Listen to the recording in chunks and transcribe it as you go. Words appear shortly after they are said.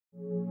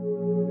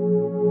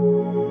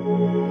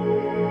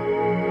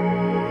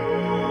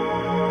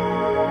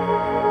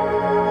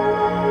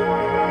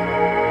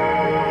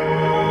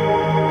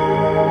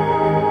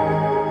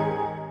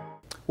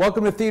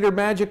Welcome to Theater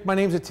Magic. My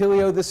name's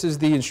Attilio. This is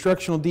the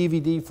instructional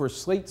DVD for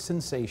Slate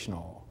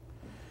Sensational.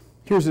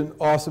 Here's an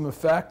awesome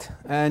effect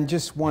and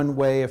just one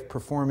way of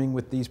performing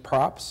with these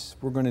props.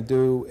 We're going to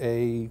do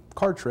a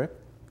card trick.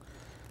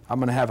 I'm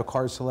going to have a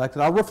card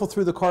selected. I'll riffle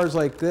through the cards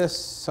like this.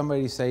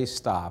 Somebody say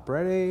stop.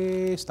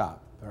 Ready?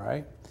 Stop. All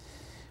right?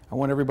 I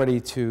want everybody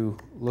to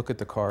look at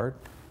the card.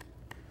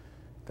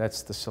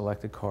 That's the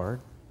selected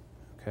card.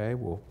 Okay,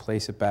 we'll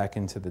place it back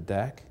into the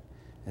deck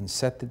and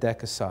set the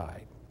deck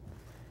aside.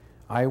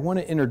 I want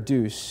to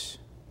introduce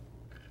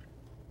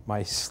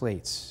my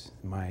slates,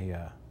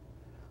 my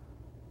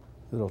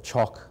little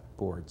chalk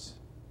boards.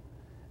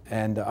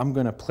 And I'm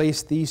going to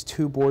place these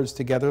two boards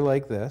together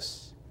like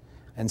this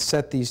and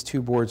set these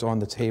two boards on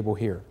the table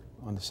here,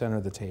 on the center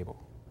of the table.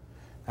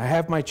 I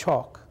have my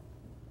chalk.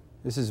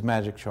 This is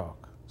magic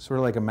chalk, sort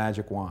of like a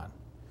magic wand.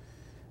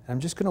 And I'm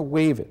just going to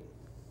wave it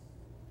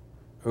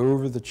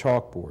over the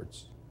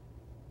chalkboards.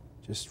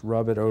 Just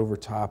rub it over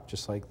top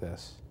just like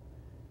this.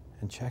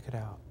 And check it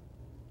out.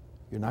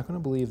 You're not going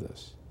to believe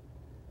this.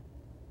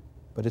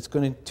 But it's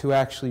going to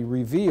actually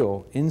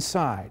reveal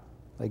inside,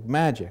 like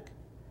magic,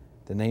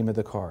 the name of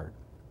the card.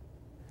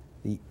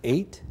 The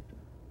eight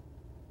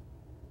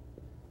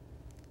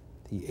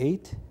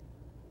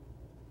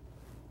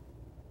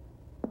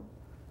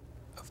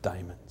of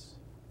diamonds.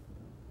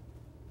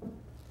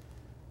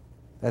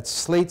 That's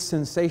Slate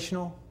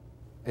Sensational.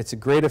 It's a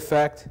great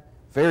effect,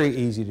 very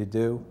easy to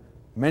do,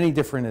 many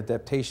different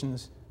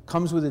adaptations.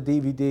 Comes with a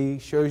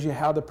DVD, shows you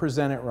how to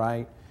present it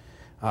right,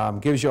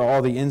 gives you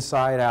all the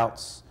inside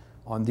outs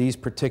on these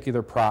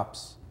particular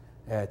props.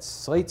 It's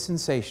Slate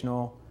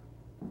Sensational.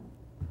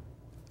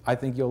 I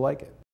think you'll like it.